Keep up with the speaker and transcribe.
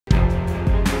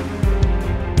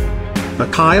A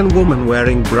Kayan woman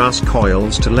wearing brass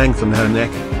coils to lengthen her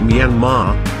neck,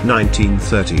 Myanmar,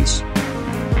 1930s.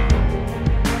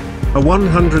 A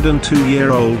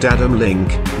 102-year-old Adam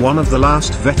Link, one of the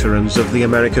last veterans of the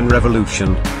American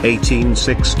Revolution,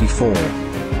 1864.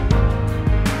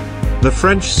 The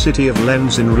French city of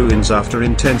Lens in ruins after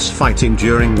intense fighting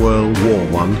during World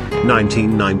War I,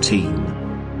 1919.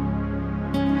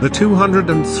 The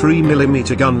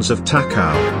 203mm guns of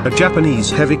Takao, a Japanese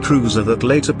heavy cruiser that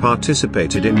later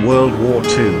participated in World War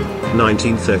II,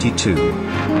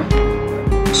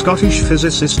 1932. Scottish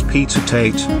physicist Peter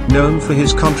Tate, known for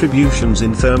his contributions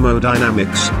in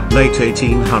thermodynamics, late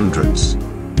 1800s.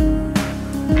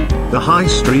 The High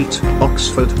Street,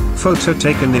 Oxford, photo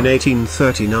taken in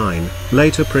 1839,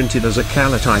 later printed as a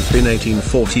calotype in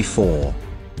 1844.